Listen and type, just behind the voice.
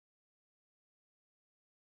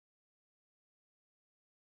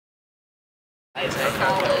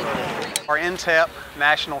Our NTEP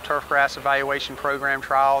National Turfgrass Evaluation Program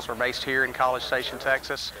trials are based here in College Station,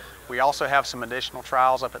 Texas. We also have some additional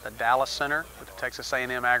trials up at the Dallas Center with the Texas A&M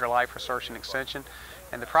AgriLife Research and Extension.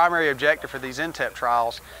 And the primary objective for these NTEP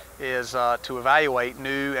trials is to evaluate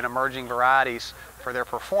new and emerging varieties for their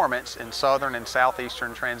performance in southern and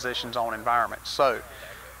southeastern transition zone environments. So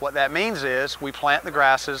what that means is we plant the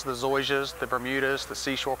grasses, the zoysias, the Bermudas, the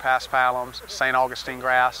seashore paspalums, St. Augustine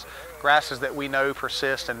grass, grasses that we know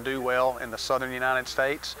persist and do well in the southern United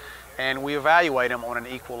States, and we evaluate them on an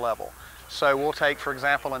equal level. So we'll take, for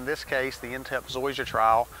example, in this case, the NTEP zoysia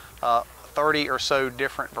trial, 30 or so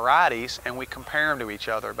different varieties, and we compare them to each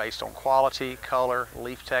other based on quality, color,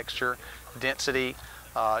 leaf texture, density,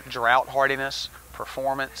 drought hardiness,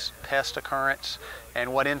 performance, pest occurrence.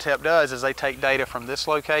 And what NTEP does is they take data from this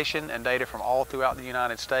location and data from all throughout the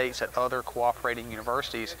United States at other cooperating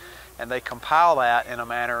universities, and they compile that in a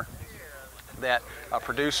manner that a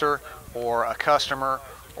producer or a customer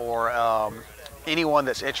or anyone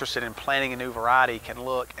that's interested in planting a new variety can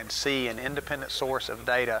look and see an independent source of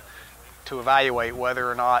data to evaluate whether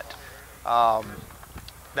or not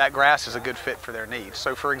that grass is a good fit for their needs.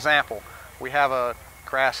 So for example, we have a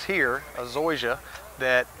grass here, a zoysia,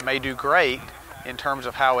 that may do great in terms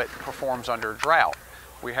of how it performs under drought.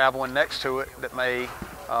 We have one next to it that may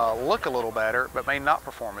look a little better but may not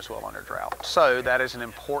perform as well under drought. So that is an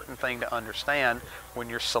important thing to understand when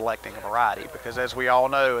you're selecting a variety, because as we all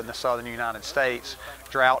know, in the southern United States,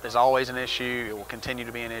 drought is always an issue. It will continue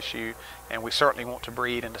to be an issue, and we certainly want to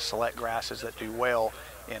breed and to select grasses that do well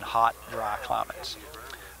in hot, dry climates.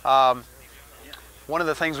 One of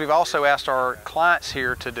the things we've also asked our clients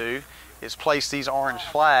here to do is place these orange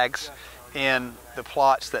flags in the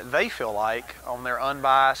plots that they feel like, on their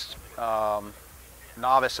unbiased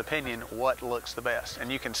novice opinion, what looks the best. And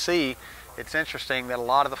you can see, it's interesting that a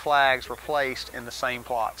lot of the flags were placed in the same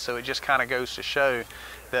plot. So it just kind of goes to show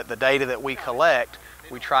that the data that we collect,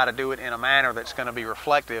 we try to do it in a manner that's going to be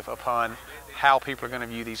reflective upon how people are going to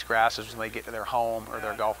view these grasses when they get to their home or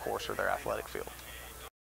their golf course or their athletic field.